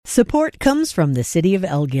Support comes from the City of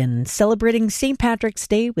Elgin, celebrating St. Patrick's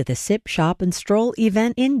Day with a sip, shop, and stroll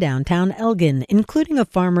event in downtown Elgin, including a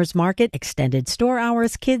farmer's market, extended store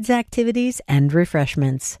hours, kids' activities, and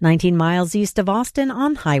refreshments. 19 miles east of Austin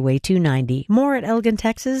on Highway 290. More at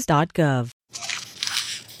elgintexas.gov.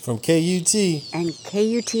 From KUT and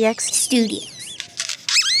KUTX Studios.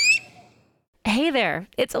 Hey there,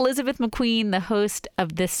 it's Elizabeth McQueen, the host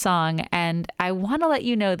of this song, and I want to let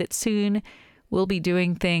you know that soon we'll be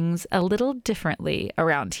doing things a little differently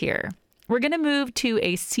around here. We're going to move to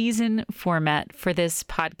a season format for this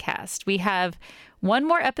podcast. We have one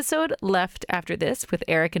more episode left after this with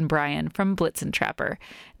Eric and Brian from Blitz and Trapper.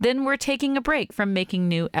 Then we're taking a break from making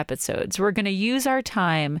new episodes. We're going to use our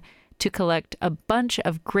time to collect a bunch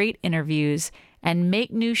of great interviews and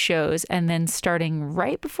make new shows, and then starting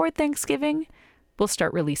right before Thanksgiving, we'll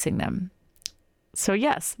start releasing them. So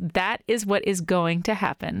yes, that is what is going to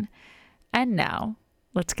happen. And now,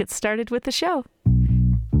 let's get started with the show.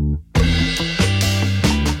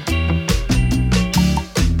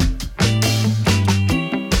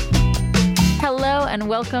 Hello and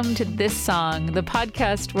welcome to This Song, the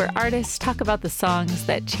podcast where artists talk about the songs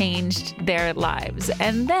that changed their lives.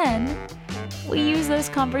 And then we use those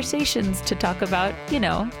conversations to talk about,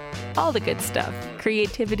 all the good stuff.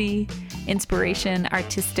 Creativity, inspiration,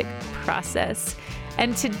 artistic process.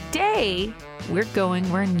 And today, we're going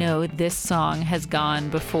where no, this song has gone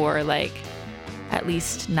before, at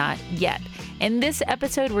least not yet. In this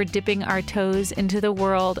episode, we're dipping our toes into the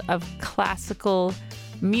world of classical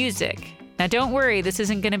music. Now, don't worry, this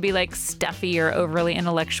isn't going to be stuffy or overly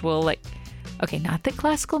intellectual. Not that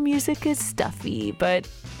classical music is stuffy, but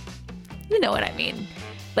you know what I mean.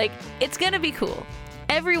 It's going to be cool.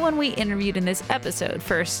 Everyone we interviewed in this episode,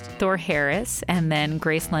 first Thor Harris, and then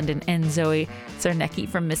Grace London and Zoe Czarnecki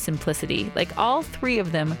from Misimplicity, all three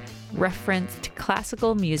of them referenced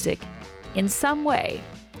classical music in some way.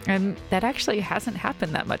 And that actually hasn't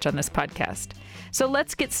happened that much on this podcast. So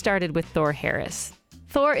let's get started with Thor Harris.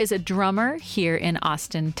 Thor is a drummer here in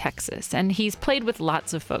Austin, Texas, and he's played with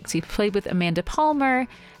lots of folks. He's played with Amanda Palmer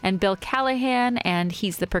and Bill Callahan, and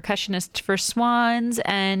he's the percussionist for Swans,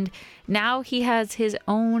 and now he has his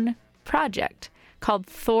own project called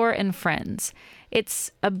Thor And Friends.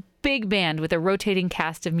 It's a big band with a rotating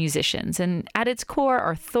cast of musicians, and at its core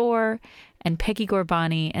are Thor and Peggy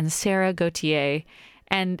Gorbani and Sarah Gauthier,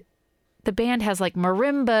 and the band has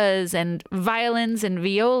marimbas and violins and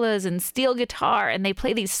violas and steel guitar, and they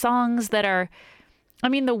play these songs that are,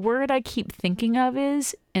 the word I keep thinking of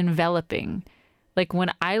is enveloping.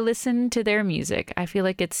 When I listen to their music, I feel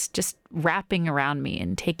like it's just wrapping around me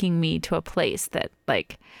and taking me to a place that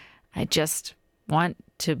I just want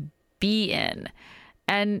to be in.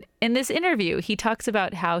 And in this interview, he talks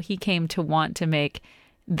about how he came to want to make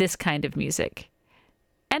this kind of music.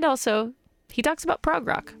 And also, he talks about prog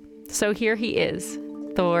rock. So here he is,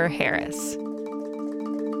 Thor Harris.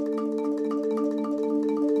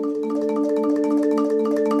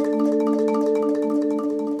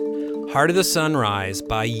 Heart of the Sunrise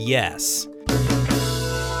by Yes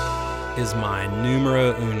is my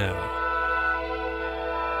numero uno.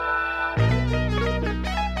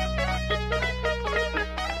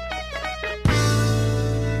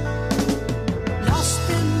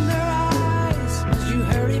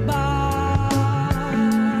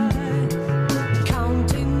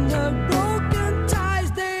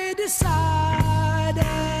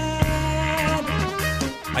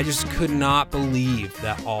 I just could not believe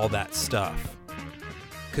that all that stuff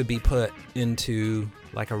could be put into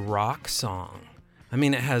a rock song.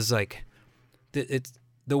 It has it's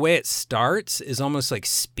the way it starts is almost like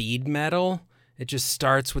speed metal. It just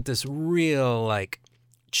starts with this real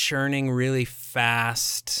churning really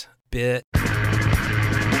fast bit.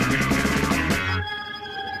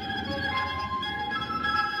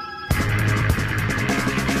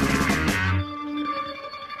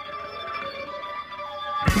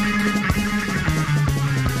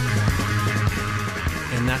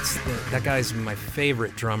 And that guy's my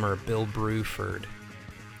favorite drummer, Bill Bruford.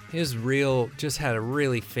 Just had a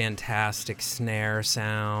really fantastic snare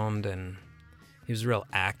sound, and he was real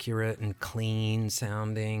accurate and clean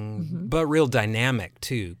sounding, but real dynamic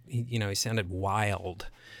too. He sounded wild.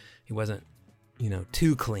 He wasn't,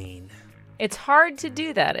 too clean. It's hard to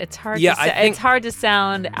do that. It's hard. It's hard to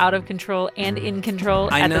sound out of control and in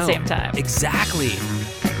control at the same time. Exactly.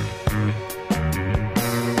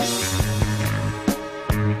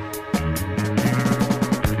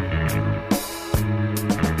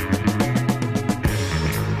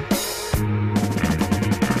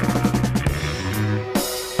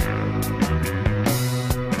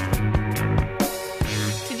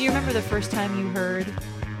 Did you remember the first time you heard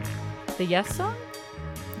the Yes song?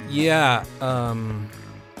 Yeah,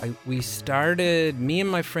 we started, me and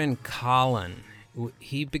my friend Colin,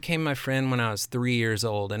 he became my friend when I was 3 years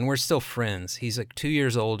old, and we're still friends. He's like 2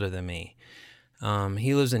 years older than me.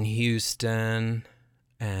 He lives in Houston,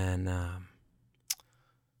 and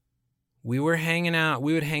we would hang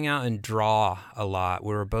out and draw a lot.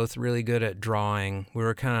 We were both really good at drawing. We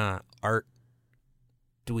were kind of art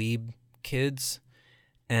dweeb kids.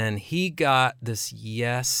 And he got this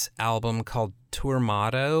Yes album called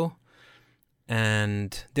Tourmato.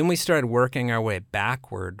 And then we started working our way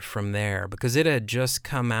backward from there because it had just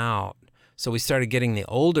come out. So we started getting the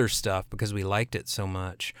older stuff because we liked it so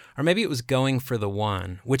much. Or maybe it was Going for the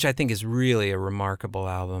One, which I think is really a remarkable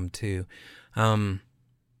album too. And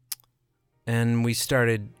we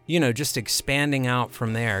started, just expanding out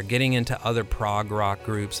from there, getting into other prog rock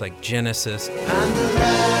groups like Genesis.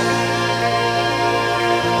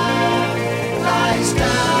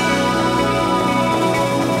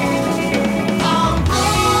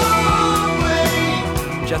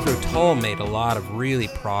 Jethro Tull made a lot of really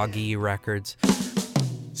proggy records.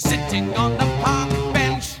 Sitting on the park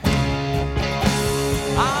bench,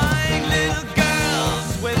 eyeing little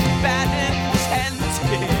girls with bad intent.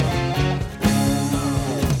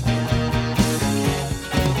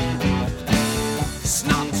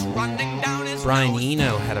 Snot's running down his Brian nose.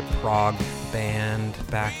 Eno had a prog band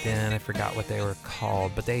back then. I forgot what they were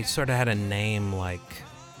called, but they sort of had a name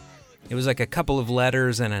it was like a couple of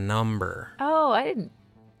letters and a number. Oh, I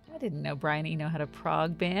didn't know Brian Eno had a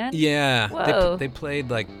prog band. Yeah, Whoa. they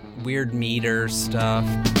played like weird meter stuff.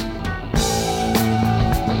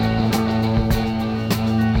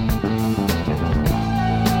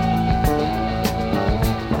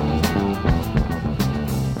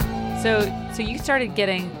 So you started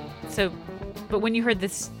getting but when you heard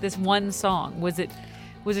this one song, was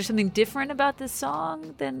there something different about this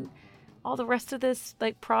song than all the rest of this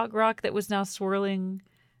like prog rock that was now swirling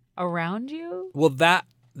around you? Well, that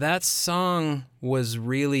song was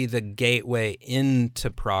really the gateway into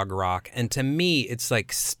prog rock, and to me, it's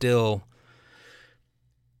still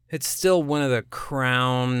one of the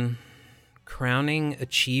crowning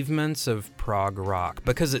achievements of prog rock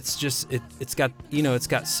because it's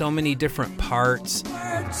got so many different parts.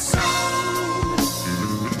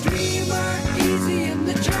 Dreamer, easy in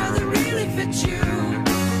the chair that really fits you.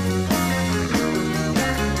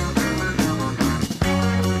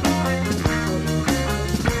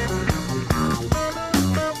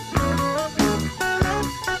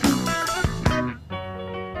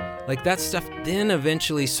 Like that stuff then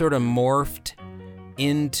eventually sort of morphed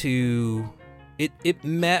into it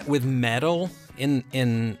met with metal in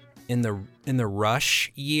the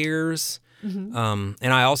Rush years. Mm-hmm.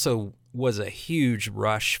 And I also was a huge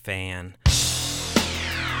Rush fan.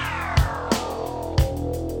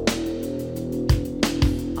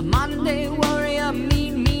 A Monday warrior,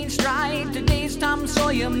 mean stride. Today's Tom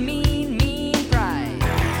Sawyer, mean pride.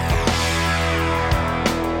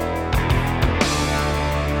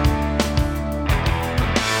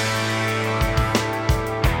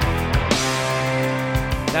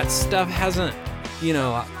 That stuff hasn't,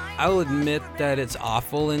 I'll admit that it's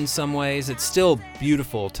awful in some ways. It's still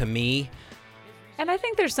beautiful to me. And I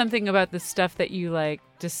think there's something about the stuff that you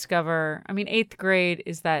discover. I mean, 8th grade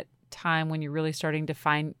is that time when you're really starting to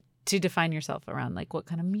define yourself around what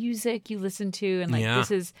kind of music you listen to and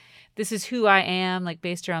this is who I am,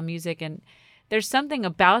 based around music. And there's something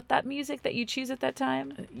about that music that you choose at that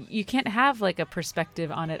time. You can't have a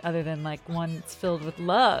perspective on it other than one that's filled with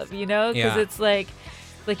love, because it's like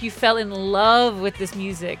you fell in love with this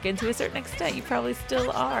music, and to a certain extent you probably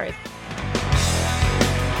still are.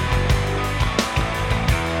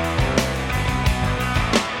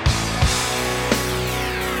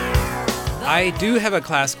 I do have a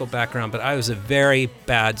classical background, but I was a very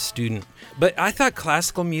bad student. But I thought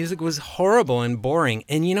classical music was horrible and boring.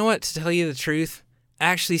 And you know what? To tell you the truth, I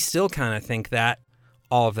actually still kind of think that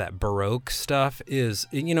all of that Baroque stuff is,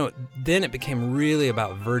 then it became really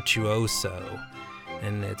about virtuoso.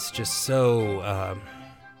 And it's just so,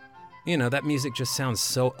 that music just sounds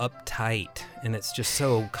so uptight and it's just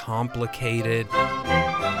so complicated.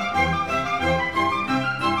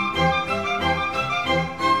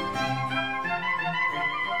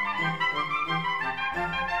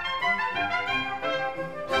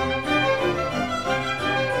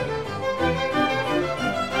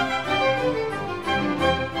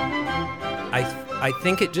 I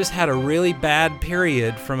think it just had a really bad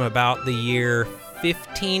period from about the year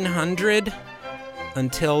 1500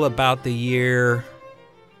 until about the year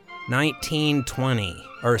 1920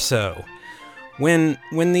 or so, when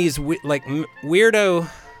these weirdo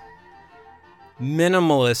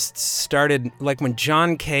minimalists started, like when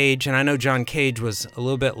John Cage, and I know John Cage was a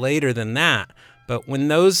little bit later than that, but when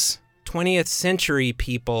those 20th century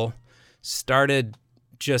people started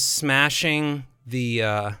just smashing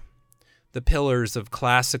the pillars of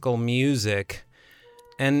classical music,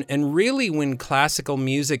 and really when classical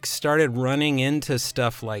music started running into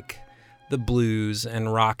stuff like the blues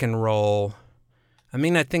and rock and roll, I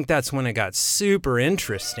mean, I think that's when it got super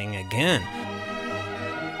interesting again.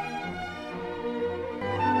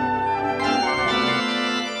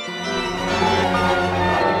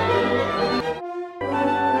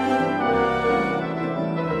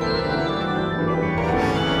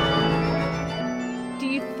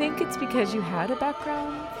 Because you had a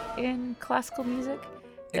background in classical music?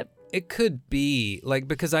 It could be, like,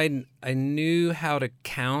 because I knew how to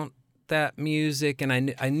count that music,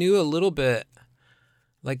 and I knew a little bit,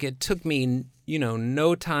 like, it took me,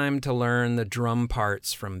 no time to learn the drum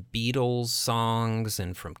parts from Beatles songs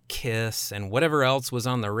and from Kiss and whatever else was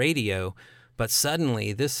on the radio, but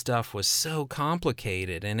suddenly this stuff was so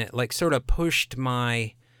complicated, and it, like, sort of pushed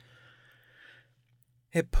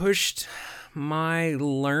my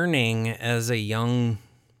learning as a young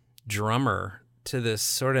drummer to this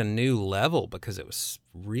sort of new level, because it was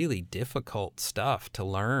really difficult stuff to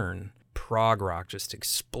learn. Prog rock just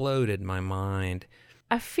exploded my mind.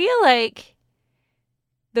 I feel like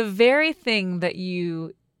the very thing that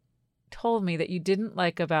you told me that you didn't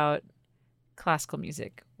like about classical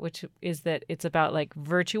music, which is that it's about like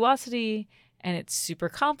virtuosity and it's super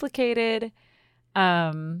complicated,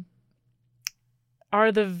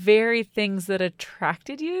 are the very things that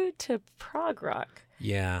attracted you to prog rock.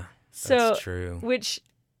 Yeah, that's true. Which,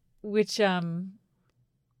 I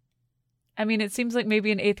mean, it seems like maybe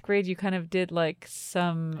in 8th grade you kind of did like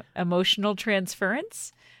some emotional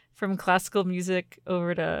transference from classical music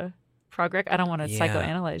over to prog rock. I don't want to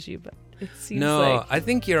psychoanalyze you, but it seems like... I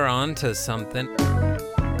think you're onto something.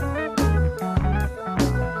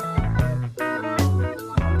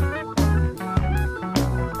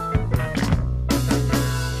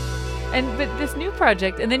 But this new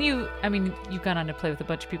project, and then you've gone on to play with a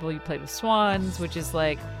bunch of people. You played with Swans, which is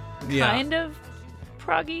like kind of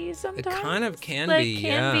proggy sometimes. It kind of can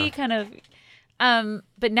be, kind of.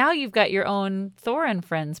 But now you've got your own Thor and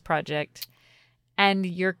Friends project, and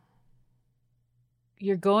you're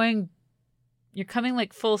coming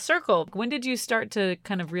like full circle. When did you start to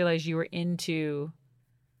kind of realize you were into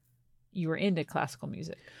classical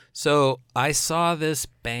music? So I saw this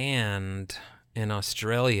band in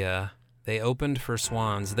Australia. They opened for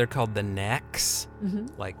Swans. They're called the Necks. Mm-hmm.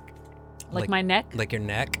 Like my neck? Like your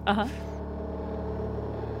neck? Uh-huh.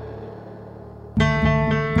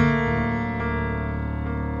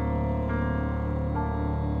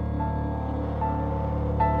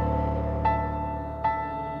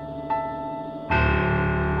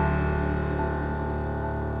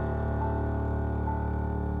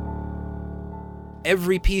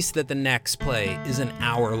 Every piece that the Necks play is an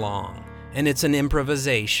hour long, and it's an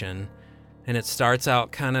improvisation. And it starts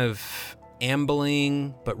out kind of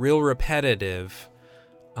ambling, but real repetitive,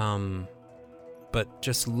 but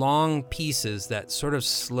just long pieces that sort of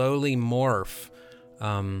slowly morph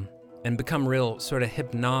and become real sort of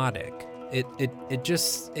hypnotic. It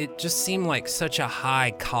just seemed like such a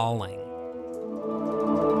high calling.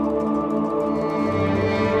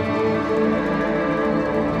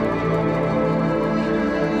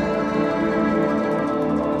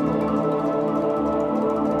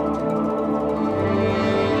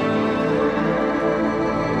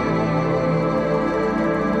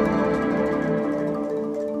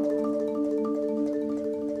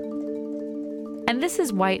 This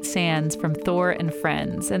is White Sands from Thor and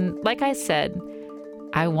Friends. And like I said,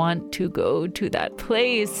 I want to go to that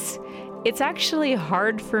place. It's actually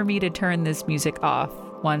hard for me to turn this music off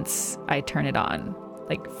once I turn it on,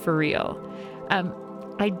 like for real.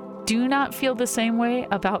 I do not feel the same way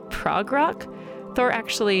about prog rock. Thor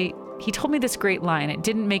actually, he told me this great line. It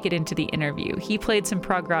didn't make it into the interview. He played some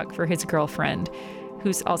prog rock for his girlfriend,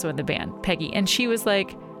 who's also in the band, Peggy. And she was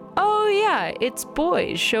like, oh yeah, it's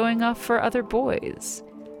boys showing off for other boys.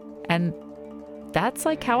 And that's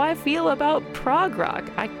like how I feel about prog rock.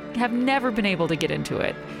 I have never been able to get into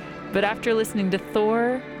it. But after listening to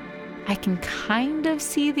Thor, I can kind of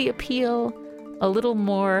see the appeal a little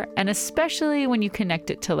more. And especially when you connect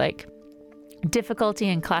it to like difficulty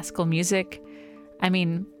in classical music. I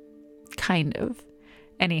mean, kind of.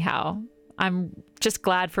 Anyhow, I'm just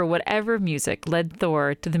glad for whatever music led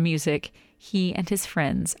Thor to the music he and his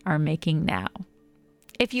friends are making now.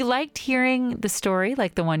 If you liked hearing the story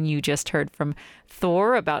like the one you just heard from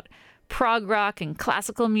Thor about prog rock and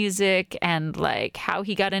classical music and like how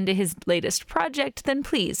he got into his latest project, then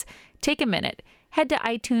please take a minute. Head to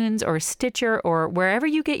iTunes or Stitcher or wherever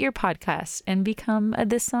you get your podcasts and become a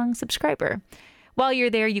This Song subscriber. While you're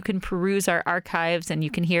there, you can peruse our archives and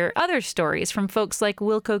you can hear other stories from folks like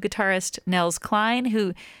Wilco guitarist Nels Cline,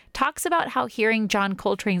 who talks about how hearing John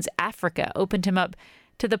Coltrane's Africa opened him up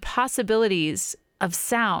to the possibilities of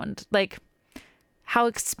sound, like how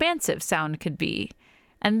expansive sound could be.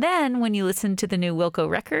 And then when you listen to the new Wilco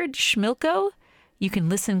record, Schmilko, you can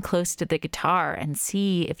listen close to the guitar and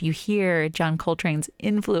see if you hear John Coltrane's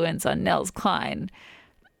influence on Nels Cline.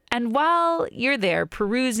 And while you're there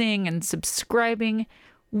perusing and subscribing,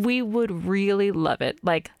 we would really love it,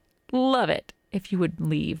 if you would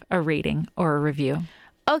leave a rating or a review.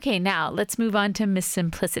 Okay, now let's move on to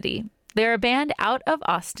Misimplicity. They're a band out of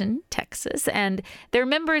Austin, Texas, and their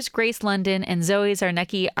members, Grace London and Zoe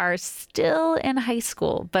Czarnecki, are still in high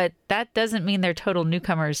school, but that doesn't mean they're total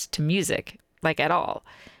newcomers to music, at all.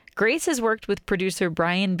 Grace has worked with producer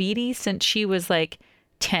Brian Beattie since she was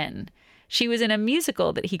 10. She was in a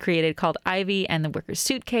musical that he created called Ivy and the Worker's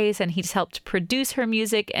Suitcase, and he's helped produce her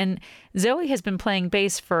music, and Zoe has been playing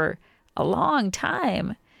bass for a long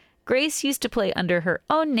time. Grace used to play under her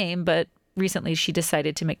own name, but recently she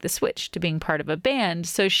decided to make the switch to being part of a band,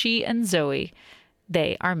 so she and Zoe,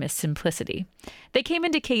 they are Misimplicity. They came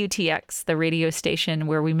into KUTX, the radio station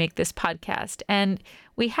where we make this podcast, and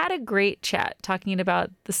we had a great chat talking about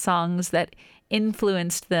the songs that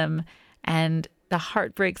influenced them and the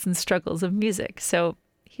heartbreaks and struggles of music. So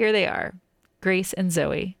here they are, Grace and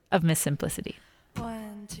Zoe of Misimplicity.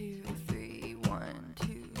 1, 2, 3, 1,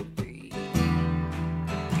 2, 3.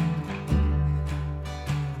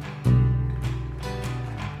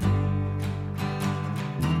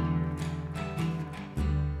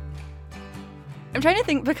 I'm trying to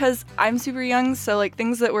think because I'm super young, so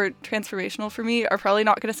things that were transformational for me are probably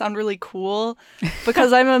not going to sound really cool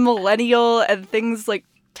because I'm a millennial and things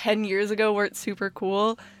 10 years ago weren't super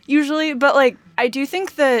cool usually, but I do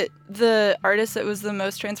think that the artist that was the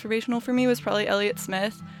most transformational for me was probably Elliot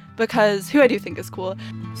Smith, because who I do think is cool.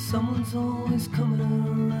 Someone's always coming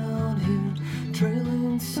around here,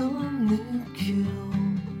 trailing some new kill.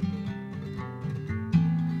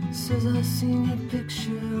 Says I seen your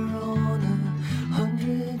picture on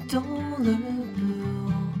 $100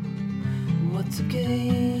 bill. What's a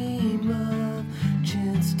game of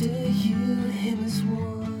chance to you? Him is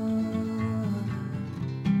one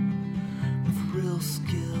with real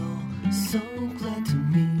skill. So glad to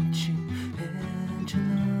meet you,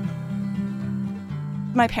 Angela.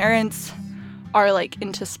 My parents are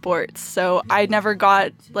into sports, so I never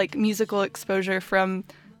got musical exposure from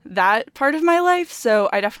that part of my life, so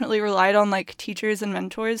I definitely relied on teachers and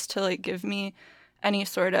mentors to give me any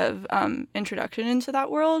sort of introduction into that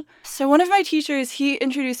world. So one of my teachers, he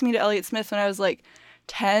introduced me to Elliot Smith when I was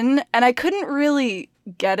 10, and I couldn't really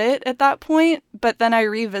get it at that point, but then I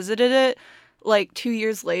revisited it 2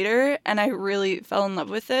 years later and I really fell in love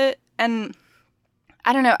with it. And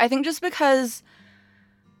I don't know, I think just because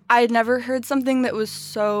I'd never heard something that was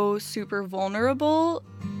so super vulnerable.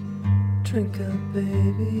 Drink up,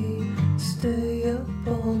 baby, stay up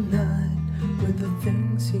all night with the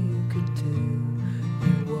things you could do.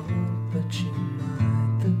 You won't, but you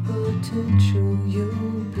might. The potential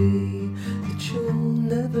you'll be that you'll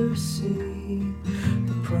never see.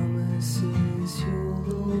 The promises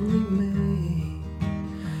you'll only make.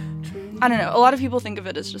 I don't know, a lot of people think of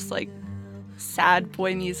it as just sad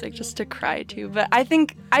boy music just to cry to, but I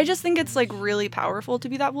just think it's really powerful to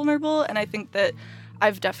be that vulnerable, and I think that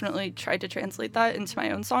I've definitely tried to translate that into my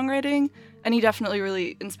own songwriting, and he definitely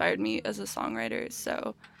really inspired me as a songwriter,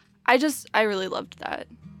 so I really loved that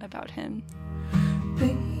about him.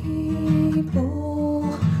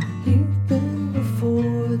 People you've been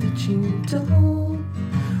before that you don't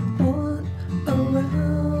want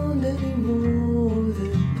around anymore,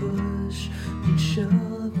 that push and shove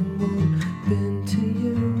and won't bend to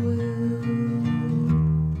your will.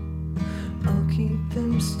 I'll keep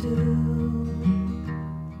them still.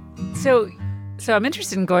 So I'm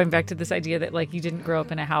interested in going back to this idea that you didn't grow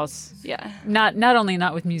up in a house. Yeah. Not only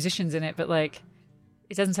not with musicians in it, but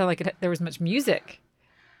it doesn't sound like there was much music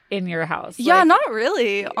in your house. Yeah, not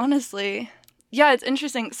really, honestly. Yeah, it's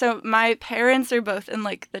interesting. So my parents are both in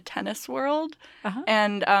the tennis world,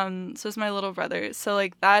 and so is my little brother. So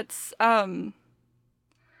that's yeah,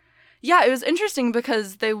 it was interesting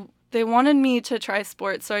because they wanted me to try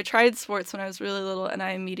sports. So I tried sports when I was really little, and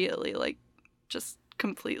I immediately just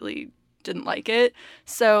completely didn't like it.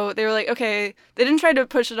 So they were okay, they didn't try to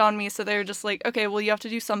push it on me, so they were just okay, well, you have to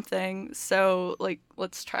do something, so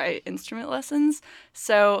let's try instrument lessons.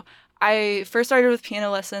 So I first started with piano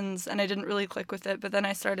lessons and I didn't really click with it, but then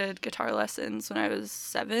I started guitar lessons when I was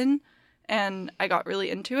 7 and I got really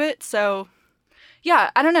into it. So yeah,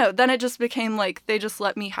 I don't know. Then it just became like they just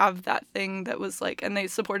let me have that thing that was like, and they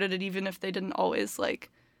supported it even if they didn't always like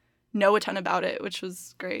know a ton about it, which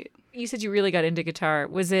was great. You said you really got into guitar.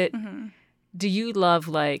 Was it, do you love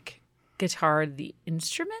like guitar, the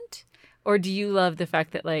instrument? Or do you love the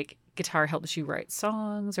fact that like guitar helps you write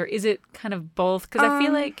songs? Or is it kind of both? Because I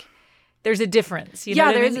feel like there's a difference. You know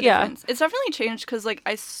what I mean? There's a difference. It's definitely changed because like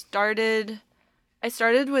I started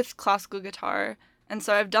with classical guitar, and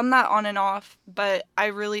so I've done that on and off, but I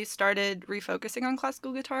really started refocusing on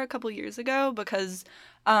classical guitar a couple years ago because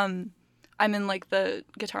I'm in like the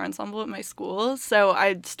guitar ensemble at my school, so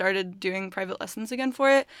I started doing private lessons again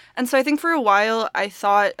for it. And so I think for a while I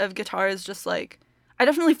thought of guitar as just like, I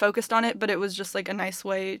definitely focused on it, but it was just like a nice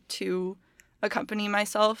way to accompany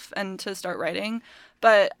myself and to start writing.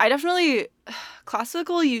 But I definitely,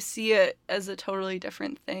 classical, you see it as a totally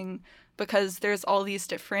different thing because there's all these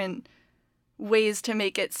different ways to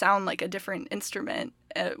make it sound like a different instrument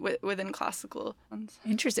within classical.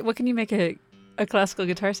 Interesting. What can you make a classical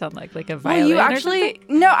guitar sound like? Like a violin? Well, you actually,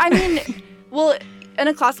 no, I mean, well, in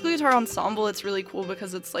a classical guitar ensemble, it's really cool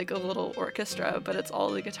because it's like a little orchestra, but it's all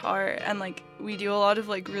the guitar. And like we do a lot of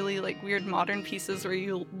like really like weird modern pieces where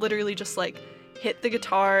you literally just like hit the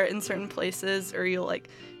guitar in certain places, or you'll like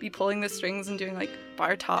be pulling the strings and doing like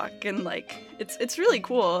Bartok, and like it's really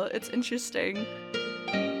cool. It's interesting.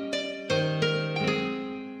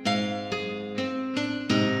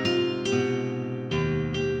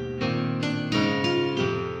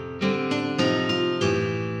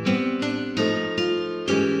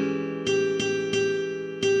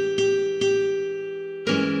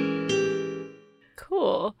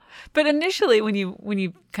 Cool. But initially when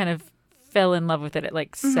you kind of fell in love with it at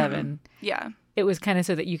like 7. Yeah. It was kind of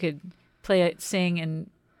so that you could play it, sing, and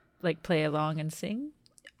like play along and sing?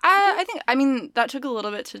 I mean, that took a little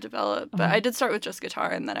bit to develop, but I did start with just guitar,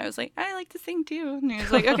 and then I was like, I like to sing too. And he was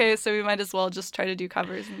like, okay, so we might as well just try to do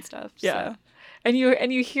covers and stuff. Yeah. So. And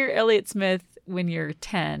you hear Elliot Smith when you're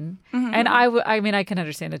 10, and I mean, I can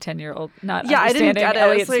understand a 10-year-old not understanding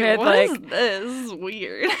Elliot Smith. What is this? This is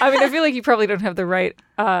weird. I mean, I feel like you probably don't have the right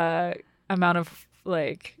amount of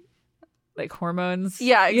like hormones.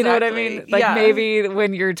 Yeah, exactly. You know what I mean? Like maybe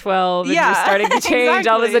when you're 12 and you're starting to change, exactly.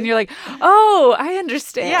 all of a sudden you're like, oh, I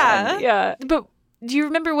understand. Yeah. But do you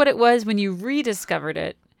remember what it was when you rediscovered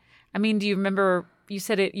it? I mean, do you remember, you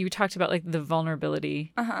talked about like the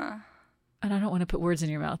vulnerability. And I don't want to put words in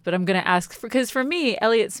your mouth, but I'm going to ask, because for me,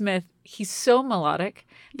 Elliot Smith, he's so melodic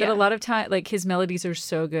that a lot of time, like his melodies are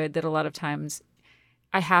so good that a lot of times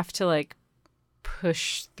I have to like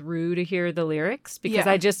push through to hear the lyrics because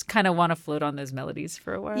I just kind of want to float on those melodies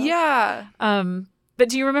for a while. Yeah. But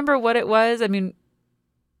do you remember what it was? I mean,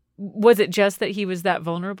 was it just that he was that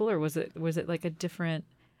vulnerable, or was it like a different?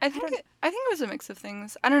 I think it was a mix of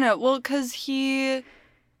things. I don't know. Well, because he,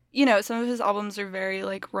 you know, some of his albums are very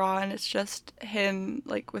like raw, and it's just him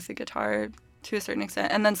like with the guitar to a certain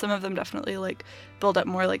extent, and then some of them definitely like build up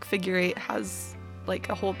more. Like Figure Eight has like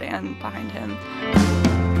a whole band behind him.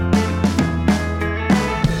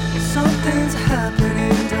 Something's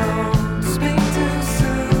happening, don't speak too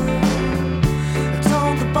soon. I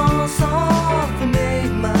told the boss off and made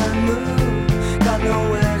my move. Got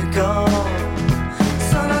nowhere to go.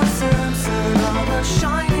 Sun and Simpson are the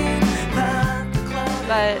shining path to cloud.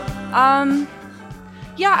 But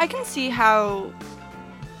yeah, I can see how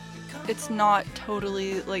it's not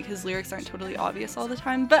totally like his lyrics aren't totally obvious all the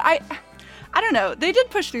time. But I don't know. They did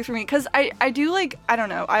push through for me because I do like, I don't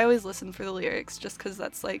know. I always listen for the lyrics just because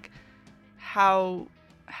that's like how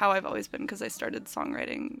I've always been, because I started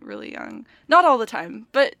songwriting really young. Not all the time,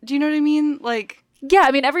 but do you know what I mean? Like, yeah,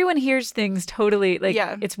 I mean, everyone hears things totally like,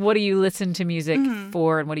 it's what do you listen to music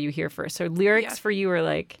for and what do you hear first? So lyrics for you are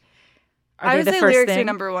like, I would the say first lyrics thing? are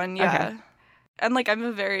number one, yeah. Okay. And like I'm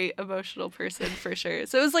a very emotional person for sure.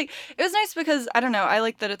 So it was nice because I don't know, I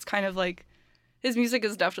like that it's kind of like his music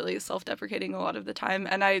is definitely self-deprecating a lot of the time,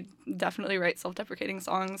 and I definitely write self-deprecating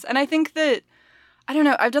songs. And I think that, I don't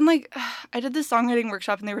know, I did this songwriting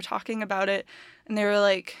workshop and they were talking about it, and they were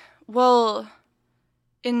like, well,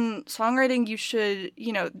 in songwriting you should,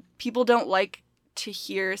 you know, people don't like to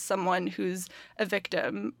hear someone who's a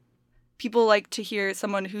victim. People like to hear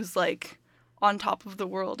someone who's like on top of the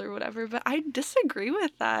world or whatever, but I disagree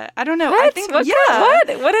with that. I don't know. What? I think what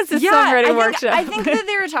is this songwriting workshop? I think that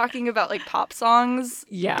they were talking about like pop songs.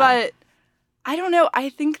 Yeah. But I don't know. I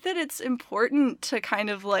think that it's important to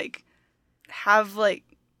kind of like have like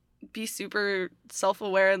be super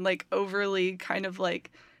self-aware and like overly kind of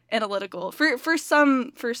like analytical for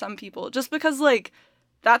some people, just because like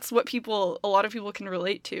that's what a lot of people can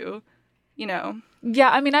relate to, you know. Yeah,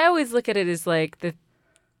 I mean, I always look at it as like the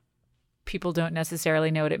people don't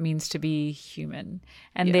necessarily know what it means to be human.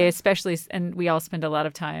 And they especially, and we all spend a lot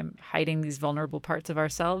of time hiding these vulnerable parts of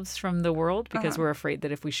ourselves from the world because we're afraid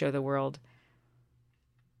that if we show the world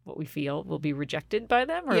what we feel, we'll be rejected by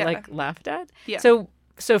them or like laughed at. Yeah.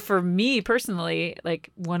 So for me personally,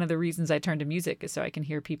 like one of the reasons I turn to music is so I can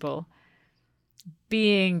hear people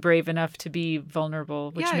being brave enough to be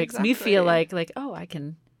vulnerable, which makes me feel like, oh, I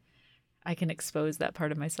can expose that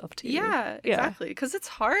part of myself to you. Yeah, exactly. Because it's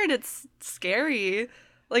hard. It's scary.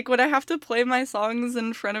 Like when I have to play my songs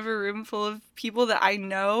in front of a room full of people that I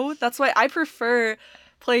know, that's why I prefer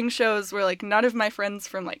playing shows where like none of my friends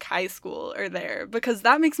from like high school are there, because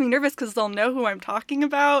that makes me nervous because they'll know who I'm talking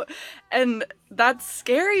about. And that's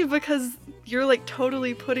scary because you're like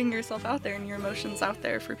totally putting yourself out there and your emotions out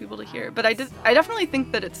there for people to hear. But I definitely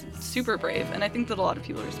think that it's super brave, and I think that a lot of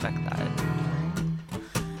people respect that.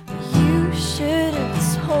 You should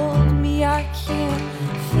have told me I can't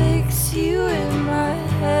fix you in my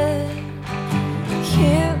head.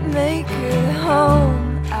 Can't make a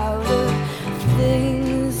home out of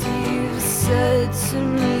things you've said to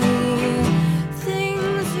me.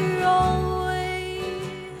 Things you always.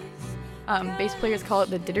 Bass players call it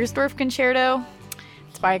the Dittersdorf concerto.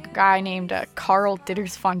 It's by a guy named Carl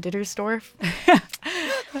Ditters von Dittersdorf.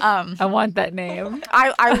 I want that name.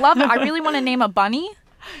 I love it. I really want to name a bunny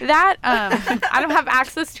that. I don't have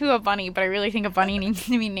access to a bunny, but I really think a bunny needs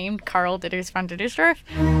to be named Carl Ditters von Dittersdorf.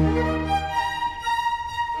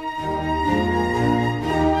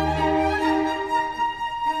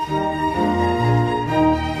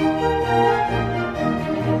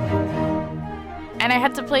 And I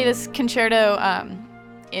had to play this concerto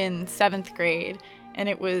in 7th grade, and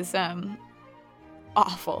it was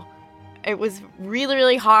awful. It was really,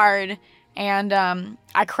 really hard, and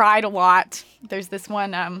I cried a lot. There's this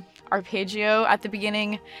one arpeggio at the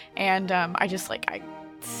beginning, and I just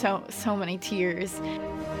so many tears.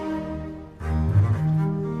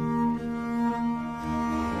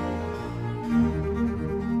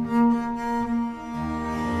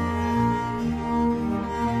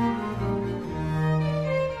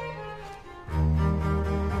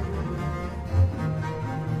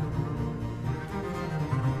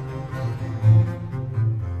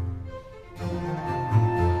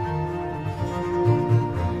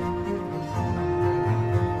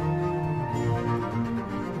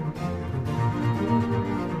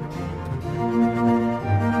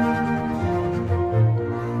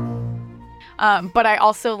 But I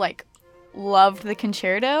also loved the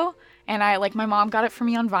concerto, and my mom got it for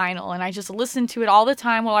me on vinyl, and I just listened to it all the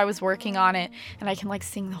time while I was working on it, and I can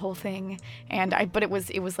sing the whole thing, but it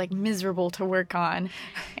was miserable to work on,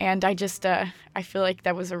 and I just I feel like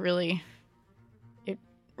that was a really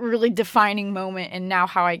defining moment in now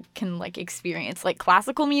how I can experience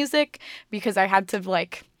classical music, because I had to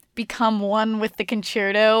become one with the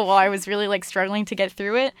concerto while I was really struggling to get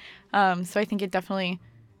through it. So I think it definitely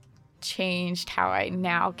changed how I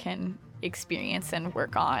now can experience and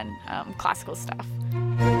work on classical stuff.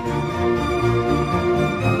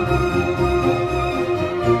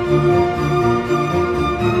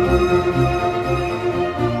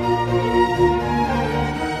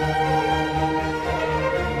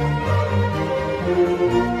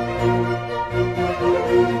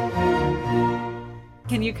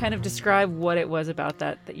 Can you kind of describe what it was about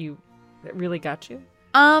that really got you?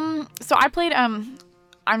 So I played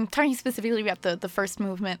I'm talking specifically about the first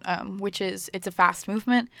movement, which it's a fast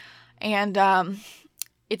movement, and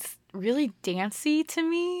it's really dancey to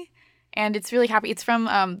me, and it's really happy. It's from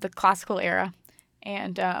the classical era,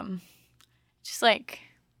 and just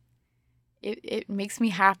it makes me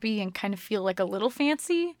happy and kind of feel a little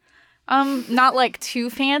fancy, not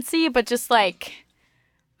too fancy, but just I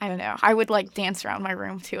don't know. I would dance around my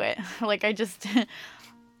room to it. I just.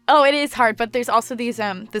 Oh, it is hard, but there's also these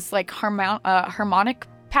this harmonic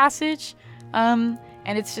passage, and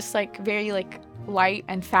it's just very light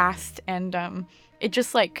and fast, and it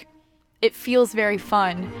just it feels very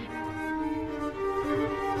fun.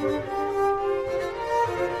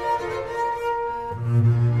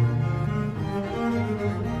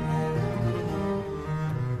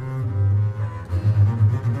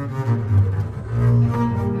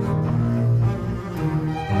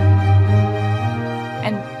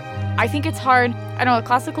 I think it's hard. I don't know,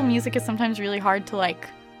 classical music is sometimes really hard to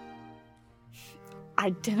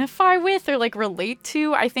identify with or relate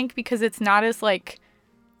to, I think, because it's not as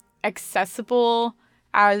accessible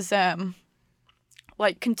as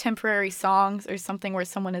contemporary songs or something where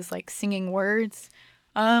someone is singing words.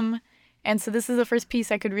 And so this is the first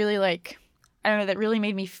piece I could really like, I don't know, that really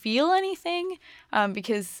made me feel anything,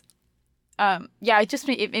 because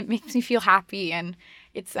it makes me feel happy, and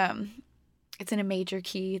it's in a major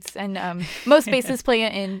key. And most basses play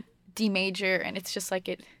it in D major, and it's just like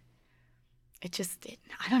I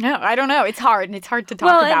don't know. It's hard, and it's hard to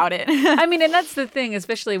talk about it. I mean, and that's the thing,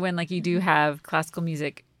 especially when like you do have classical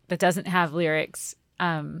music that doesn't have lyrics.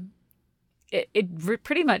 It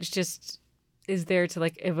pretty much just is there to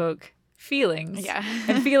like evoke feelings. Yeah.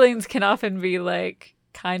 And feelings can often be like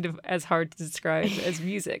kind of as hard to describe as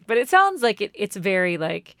music. But it sounds like it's very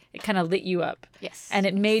like it kind of lit you up. Yes. And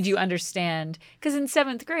it made you understand. Because in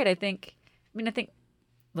 7th grade, I think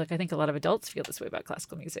a lot of adults feel this way about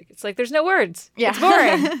classical music. It's like there's no words. Yeah. It's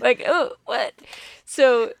boring. Like, oh, what?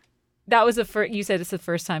 So that was you said it's the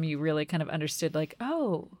first time you really kind of understood like,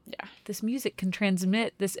 oh, yeah, this music can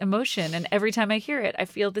transmit this emotion. And every time I hear it, I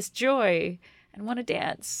feel this joy and want to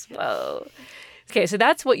dance. Whoa. Okay, so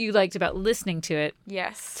that's what you liked about listening to it.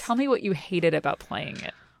 Yes. Tell me what you hated about playing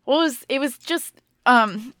it. Well, it was just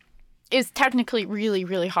it's technically really,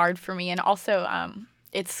 really hard for me, and also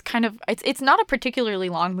it's kind of it's not a particularly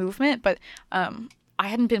long movement, but I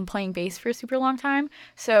hadn't been playing bass for a super long time,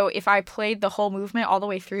 so if I played the whole movement all the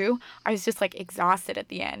way through, I was just like exhausted at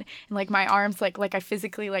the end, and like my arms like I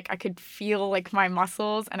physically like I could feel like my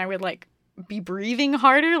muscles, and I would like be breathing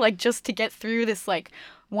harder like just to get through this like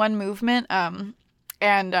one movement.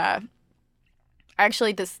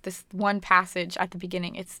 Actually this one passage at the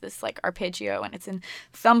beginning, it's this like arpeggio, and it's in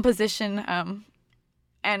thumb position,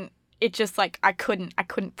 and it just like I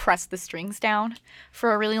couldn't press the strings down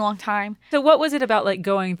for a really long time. So what was it about like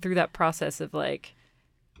going through that process of like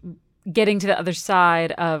getting to the other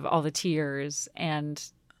side of all the tears and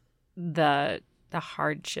the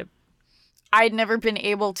hardship? I'd never been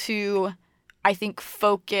able to, I think,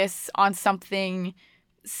 focus on something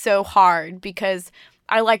so hard because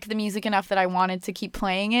I liked the music enough that I wanted to keep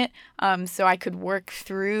playing it, so I could work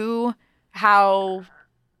through how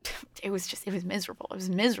it was miserable. It was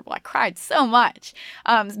miserable. I cried so much,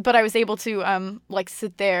 but I was able to like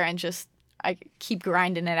sit there and just I keep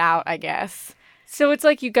grinding it out, I guess. So it's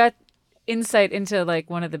like you got insight into like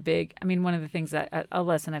one of the things that a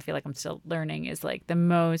lesson I feel like I'm still learning is like the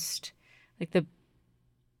most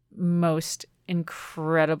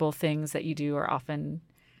incredible things that you do are often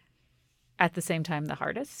at the same time the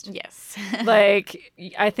hardest. Yes. Like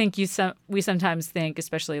I think we sometimes think,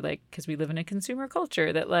 especially like because we live in a consumer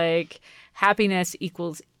culture, that like happiness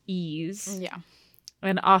equals ease. Yeah.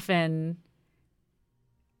 And often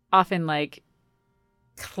like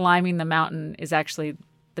climbing the mountain is actually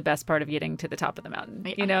the best part of getting to the top of the mountain.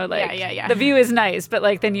 Yeah. You know, like yeah. the view is nice, but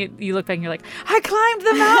like then you look back and you're like, I climbed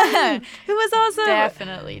the mountain. It was awesome.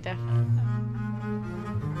 Definitely.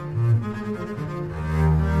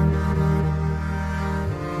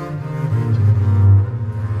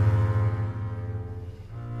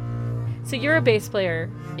 So you're a bass player.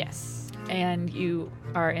 Yes. And you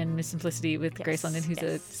are in Misimplicity with Grace London, who's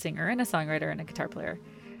a singer and a songwriter and a guitar player.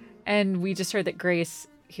 And we just heard that Grace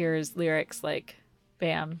hears lyrics like,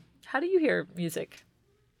 bam. How do you hear music?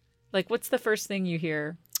 Like, what's the first thing you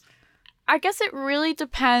hear? I guess it really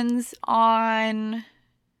depends on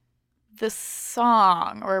the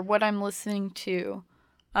song or what I'm listening to.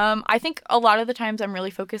 I think a lot of the times I'm really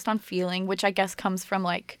focused on feeling, which I guess comes from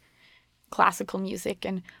like classical music,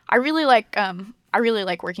 and I really like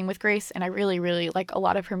working with Grace, and I really, really like a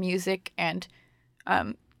lot of her music, and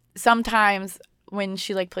sometimes when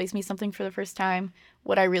she like plays me something for the first time,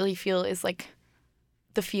 what I really feel is like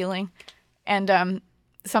the feeling, and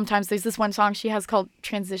sometimes there's this one song she has called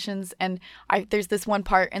Transitions, and there's this one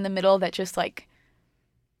part in the middle that just like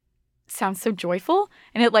sounds so joyful,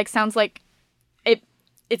 and it like sounds like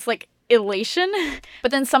it's like elation,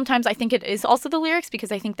 but then sometimes I think it is also the lyrics,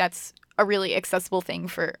 because I think that's a really accessible thing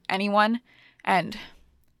for anyone. And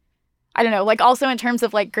I don't know, like also in terms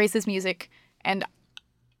of like Grace's music, and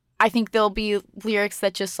I think there'll be lyrics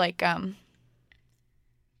that just like kind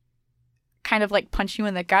of like punch you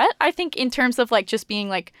in the gut. I think in terms of like just being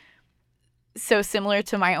like so similar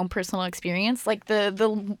to my own personal experience, like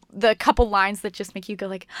the couple lines that just make you go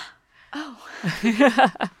like, oh.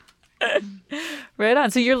 Right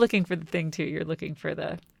on. So you're looking for the thing too. You're looking for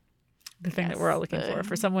the thing that we're all looking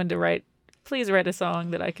for someone to write. Please write a song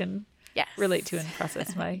that I can relate to and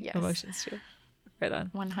process my emotions to. Right on.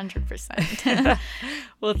 100%.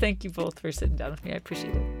 Well, thank you both for sitting down with me. I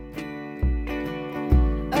appreciate it.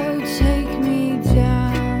 Oh, take me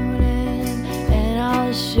down and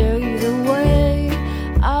I'll show you the way.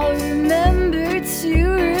 I'll remember to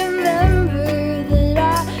remember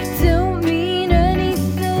that I don't mean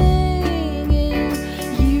anything in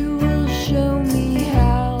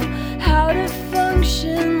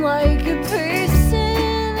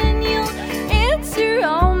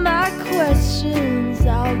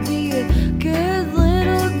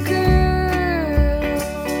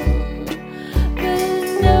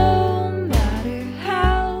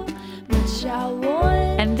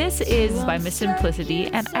Misimplicity,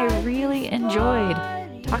 and I really enjoyed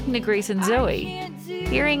talking to Grace and Zoe.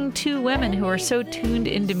 Hearing two women who are so tuned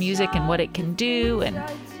into music and what it can do and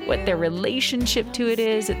what their relationship to it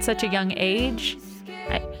is at such a young age.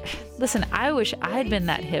 Listen, I wish I'd been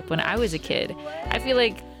that hip when I was a kid. I feel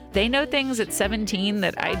like they know things at 17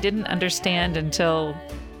 that I didn't understand until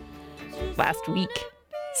last week.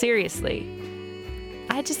 Seriously.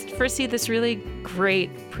 I just foresee this really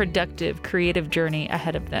great, productive, creative journey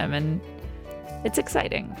ahead of them, and it's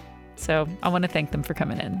exciting. So I want to thank them for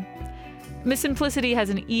coming in. Misimplicity has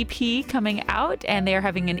an EP coming out, and they are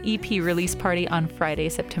having an EP release party on Friday,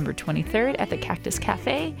 September 23rd at the Cactus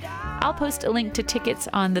Cafe. I'll post a link to tickets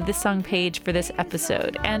on the This Song page for this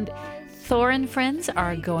episode. And Thor and Friends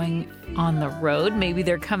are going on the road. Maybe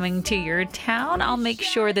they're coming to your town. I'll make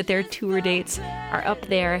sure that their tour dates are up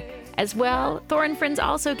there as well. Thor and Friends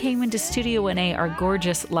also came into Studio 1A, our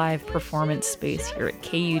gorgeous live performance space here at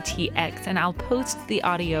KUTX, and I'll post the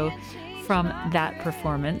audio from that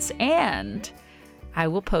performance, and I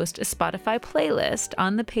will post a Spotify playlist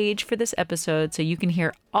on the page for this episode so you can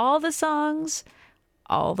hear all the songs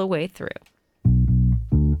all the way through.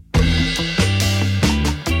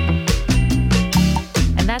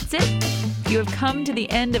 And that's it. You have come to the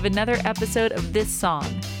end of another episode of This Song.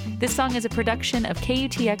 This Song is a production of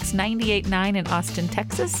KUTX 98.9 in Austin,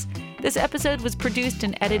 Texas. This episode was produced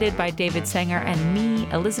and edited by David Sanger and me,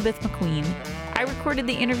 Elizabeth McQueen. I recorded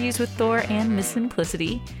the interviews with Thor and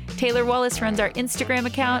Misimplicity. Taylor Wallace runs our Instagram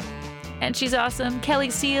account, and she's awesome.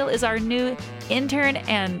 Kelly Seal is our new intern,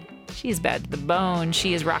 and she's bad to the bone.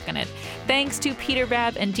 She is rocking it. Thanks to Peter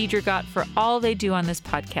Babb and Deidre Gott for all they do on this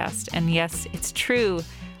podcast. And yes, it's true.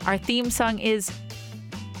 Our theme song is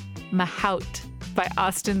Mahout by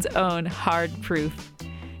Austin's own Hard Proof.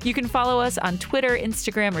 You can follow us on Twitter,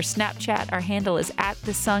 Instagram, or Snapchat. Our handle is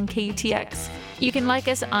 @ThisSongKUTX. You can like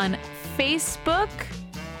us on Facebook,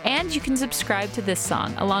 and you can subscribe to This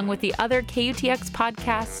Song, along with the other KUTX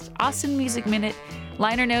podcasts, Austin Music Minute,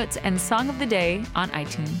 Liner Notes, and Song of the Day on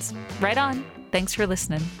iTunes. Right on. Thanks for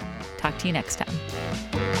listening. Talk to you next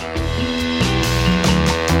time.